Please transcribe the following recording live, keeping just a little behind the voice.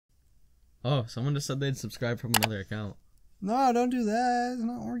Oh, someone just said they'd subscribe from another account. No, don't do that. It's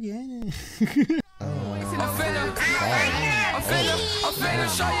not organic.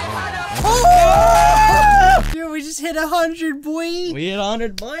 Dude, we just hit 100, boy. We hit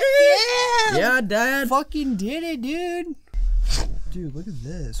 100, boy. Yeah. Yeah, Dad. Fucking did it, dude. Dude, look at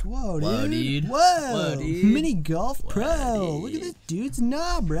this. Whoa, dude. Whoa, dude. Whoa. Whoa, dude. Mini Golf Whoa, Pro. dude. Look at this dude's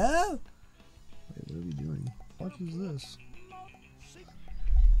knob, bro. Wait, what are we doing? What is this?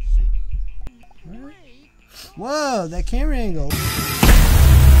 What? Whoa, that camera angle.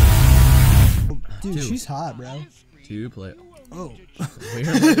 Dude, Two. she's hot, bro. 2 play. Oh. We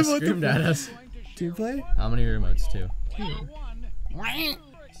heard like screamed at us. 2 play? How many remotes? 2. 2.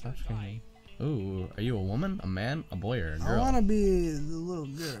 Stop screaming. Ooh, are you a woman, a man, a boy, or a I girl? wanna be the little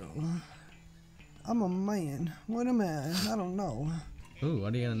girl. I'm a man. What am I? I don't know. Ooh,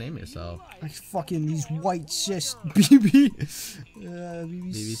 what are you gonna name yourself? Like fucking these white cis BBC.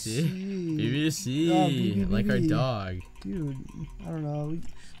 BBC? BBC. Oh, BB. Like our dog. Dude, I don't know.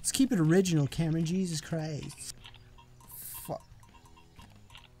 Let's keep it original, Cameron. Jesus Christ. Fuck.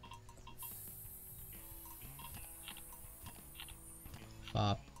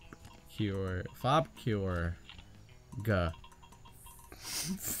 Fop cure. Fop cure. Guh.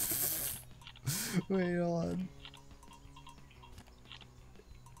 Wait, hold on.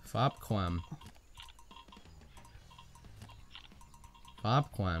 Fopquem.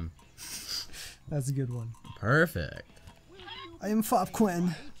 Fopquem. That's a good one. Perfect. I am Fop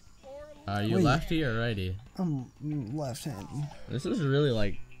Quinn. Are you Wait. lefty or righty? I'm left-handed. This is really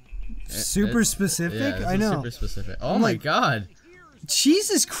like Super specific? Yeah, this I is know. super specific. Oh I'm my like, god!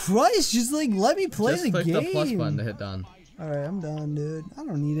 Jesus Christ, just like let me play Just the click game. the plus button to hit done. Alright, I'm done, dude. I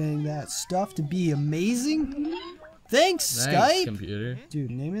don't need any of that stuff to be amazing. Thanks, Thanks, Skype. computer.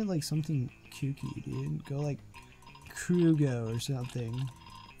 Dude, name it like something kooky, dude. Go like Krugo or something.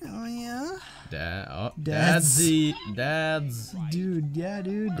 Oh yeah? Dad. Oh, Dads. Dads. Dude, yeah,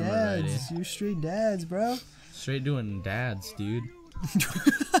 dude, dads. Alrighty. You're straight dads, bro. Straight doing dads, dude.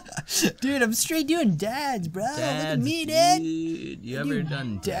 Dude, I'm straight doing dads, bro. Look at Dads, me, dad. dude. You I ever do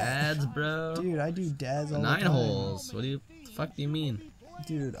done dad- dads, bro? Dude, I do dads all 9 the time. holes. What the fuck do you mean?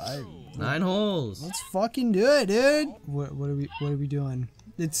 Dude, 9 holes. let's fucking do it, dude. What are we doing?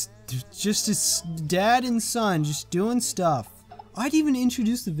 It's just dad and son just doing stuff. I'd even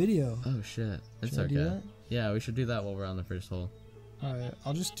introduce the video. Oh shit. It's Should I do okay. that? Yeah, we should do that while we're on the first hole. Alright,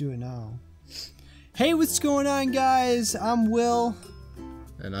 I'll just do it now. Hey, what's going on, guys? I'm Will,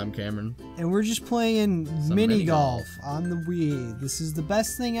 And I'm Cameron. and we're just playing Some mini golf. golf on the Wii. This is the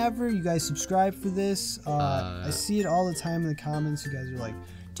best thing ever. You guys subscribe for this. I see it all the time in the comments. You guys are like,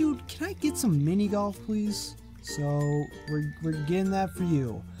 dude, can I get some mini golf, please? So we're getting that for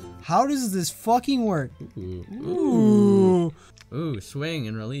you. How does this fucking work? Ooh. Ooh. Ooh, swing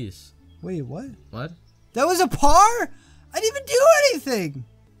and release. Wait, what? What? That was a par? I didn't even do anything.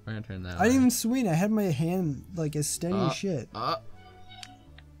 We're gonna turn that I didn't even swing. I had my hand like as steady as shit.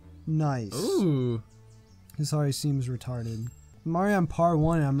 Nice. Ooh. This already seems retarded. I'm already on par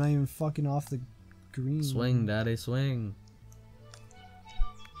 1 and I'm not even fucking off the green. Swing, daddy, swing.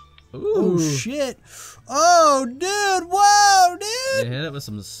 Oh Ooh. shit. Oh dude, whoa You dude. hit it with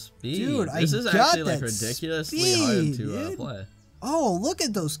some speed. Dude, this I is got actually like that ridiculously speed, hard to dude. play. Oh, look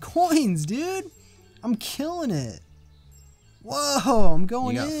at those coins, dude. I'm killing it. Whoa, I'm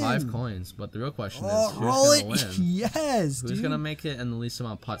going You got in. 5 coins, but the real question is Oh, who's roll gonna it. win? Yes, Who's dude. gonna make it in the least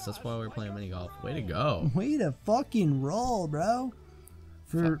amount of putts? That's why we're playing mini golf. Way to go. Way to fucking roll, bro.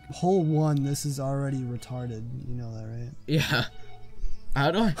 For hole 1, this is already retarded. You know that, right? Yeah. How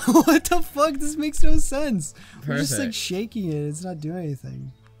do I? What the fuck? This makes no sense. We're just like Perfect. shaking it. It's not doing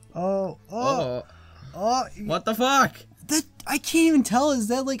anything. Oh. What the fuck? That I can't even tell. Is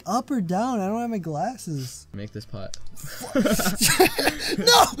that like up or down? I don't have my glasses. Make this putt.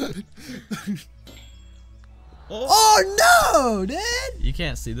 No! Oh no, dude! You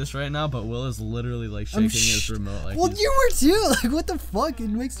can't see this right now, but Will is literally like shaking his remote like well, he's- you were too. Like, what the fuck? It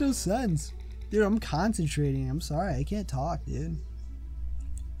makes no sense. Dude, I'm concentrating. I'm sorry. I can't talk, dude.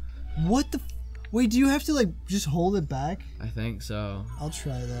 What the? Wait, do you have to like just hold it back? I think so. I'll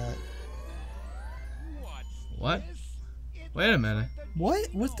try that. What? Wait a minute. What?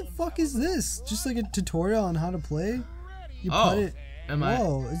 What the fuck is this? Just like a tutorial on how to play? You Oh, put it. am I?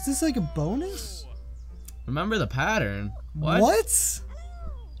 Whoa, is this like a bonus? Remember the pattern. What?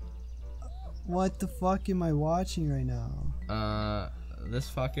 What the fuck am I watching right now? This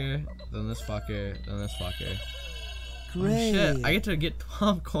fucker, then this fucker, then this fucker. Great. Oh shit, I get to get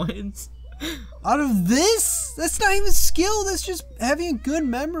 12 coins? Out of this? That's not even skill. That's just having a good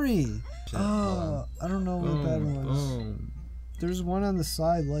memory. Shit, Oh, I don't know what that Boom, was. boom. There's one on the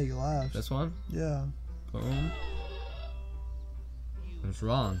side, like left. This one? Yeah. Boom. What's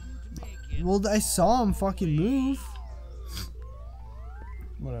wrong? Well, I saw him fucking move.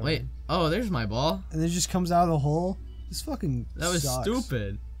 Whatever. Wait. Oh, there's my ball. And then it just comes out of the hole. This fucking That was sucks.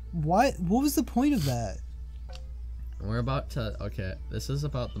 stupid. What was the point of that? We're about to. Okay, this is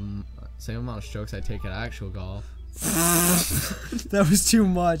about the same amount of strokes I take at actual golf. That was too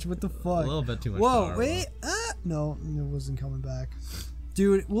much. What the fuck? A little bit too much. Whoa, power, wait. No, it wasn't coming back.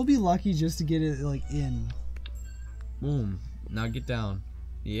 Dude, we'll be lucky just to get it like in. Boom. Now get down.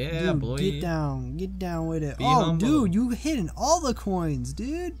 Yeah, Dude, boy. get down with it. Be Oh, humble. dude, you hitting all the coins,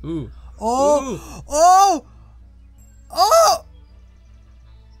 dude. Ooh. Oh, Ooh. oh, oh.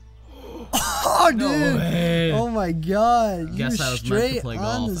 Oh, dude. No way. Oh my god. Guess You're I was meant to straight play on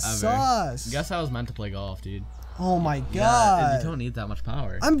golf the ever. sauce. Guess I was meant to play golf, dude. Oh my Yeah, god. you don't need that much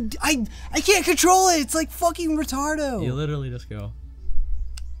power. I can't control it. It's like fucking retardo. You literally just go.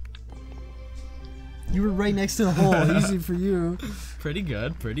 You were right next to the hole. Easy for you. Pretty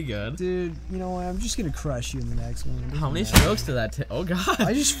good, pretty good. Dude, you know what? I'm just gonna crush you in the next one. How many strokes did that take? Oh god.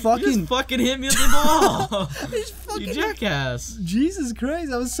 I just You fucking just fucking hit me with the ball. I just fucking You jackass. Jesus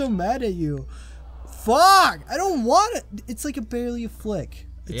Christ, I was so mad at you. Fuck! I don't want it. It's like barely a flick.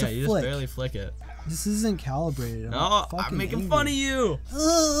 It's Yeah, a you flick. just barely flick it. This isn't calibrated. No, fucking I'm making angry. fun of you.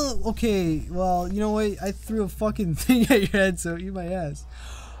 Okay, well, you know what? I threw a fucking thing at your head, so eat my ass.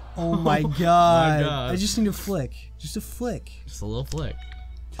 Oh my god. God. I just need a flick. Just a flick. Just a little flick.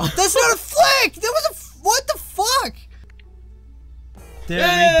 That's not a flick! That was a what the fuck? There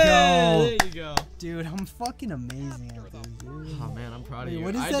Hey, we go. There you go. Dude, I'm fucking amazing at this, dude. Oh man, I'm proud of Wait, you.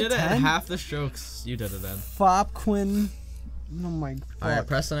 what is I that, did it at 10? half the strokes you did it in. Fop Quinn. Oh my fuck. Alright,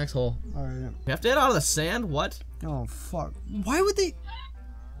 press the next hole. Alright. You have to hit out of the sand? What? Oh fuck. Why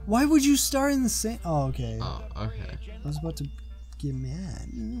would you start in the same? Oh, okay. Oh, okay. I was about to get mad.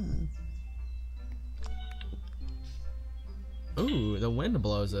 Ooh, the wind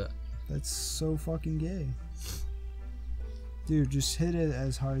blows it. That's so fucking gay. Dude, just hit it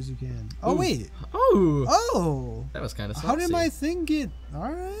as hard as you can. Oh, Ooh. wait. Ooh. Oh. That was kind of How did my thing get?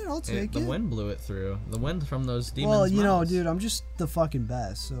 Alright, I'll take The it. wind blew it through. The wind from those demons. Well, you know, mouths. dude, I'm just the fucking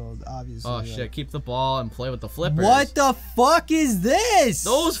best, so obviously. Oh like- shit, keep the ball and play with the flippers. What the fuck is this?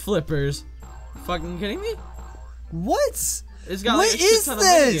 Those flippers? Fucking kidding me? What? It's got What like a shit is ton of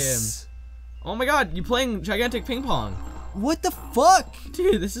mini this? games. Oh my god, you playing gigantic ping pong. What the fuck?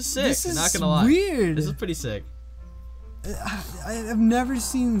 Dude, this is sick. This is Not gonna lie. weird. This is pretty sick. I've never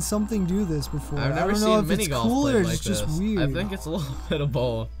seen something do this before. I've never I don't seen know if mini it's golf cool played or like it's just this. weird. I think it's a little bit of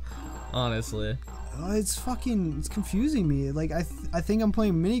both, honestly. It's confusing me. Like I think I'm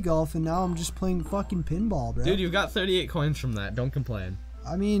playing mini golf and now I'm just playing fucking pinball, bro. Dude, you've got 38 coins from that. Don't complain.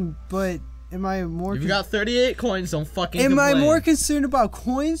 I mean, but am I more? You've got 38 coins. Don't fucking Am complain. I more concerned about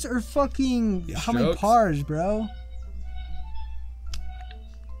coins or fucking how many Strokes? pars, bro?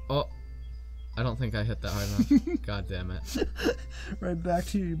 Oh, I don't think I hit that hard enough. God damn it. Right back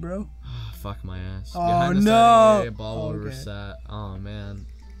to you, bro. Fuck my ass. Oh, Behind the no. setting, ball will Okay. reset. Oh man,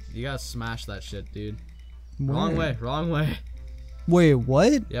 you gotta smash that shit, dude. Where? Wrong way, wrong way. Wait,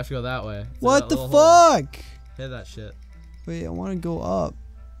 what? You have to go that way. Through What that the little hole. fuck? Hit that shit. Wait, I want to go up.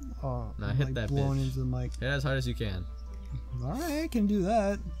 Oh, Nah, I'm, hit like, that blowing bitch. into the mic. Hit it as hard as you can. All right, I can do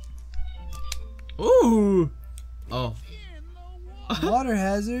that. Ooh. Oh. Water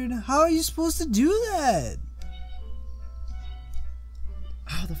hazard? How are you supposed to do that?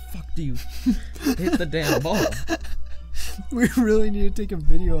 How the fuck do you hit the damn ball? We really need to take a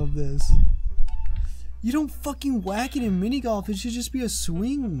video of this. You don't fucking whack it in mini golf. It should just be a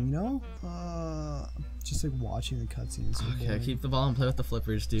swing, you know? Just like watching the cutscenes. So Okay, boring. keep the ball and play with the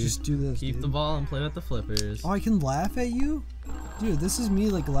flippers, dude. Just do this. Keep dude. the ball and play with the flippers. Oh, I can laugh at you? Dude, this is me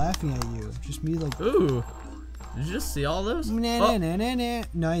like laughing at you. Just me like. Ooh. Did you just see all those? Nah, Oh. nah, nah, nah.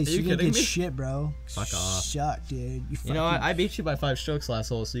 Nice. Are you You didn't kidding get me? shit, bro. Fuck off. Suck, dude. You know what? I beat you by 5 strokes last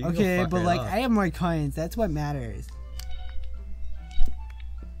hole, so you can go Okay, fuck but right like off. I have more coins. That's what matters.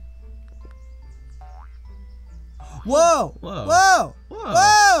 Whoa! Whoa. Whoa! Whoa.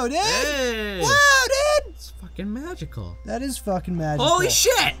 Whoa, dude! Hey! Whoa, dude! It's fucking magical. That is fucking magical. Holy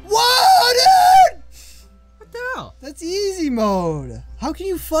shit! Whoa, dude! What the hell? That's easy mode. How can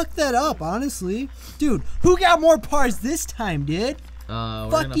you fuck that up, honestly? Dude, who got more pars this time, dude? We're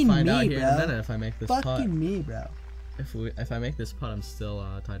Fucking gonna find me, out here in a bro. minute if I make this Fucking putt. me, bro. If I make this putt, I'm still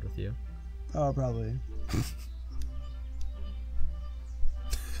tied with you. Oh, probably.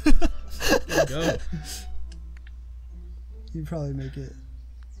 Go. You probably make it.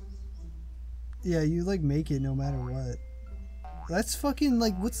 Yeah, you like make it no matter what. That's fucking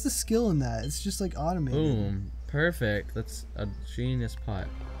like, what's the skill in that? It's just like automated. Boom. Perfect. That's a genius pot.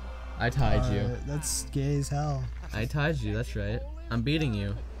 I tied you. That's gay as hell. I tied you. That's right. I'm beating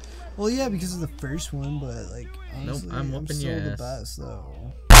you. Well, yeah, because of the first one, but like honestly, Nope, I'm whooping your still the ass. best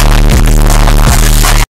though.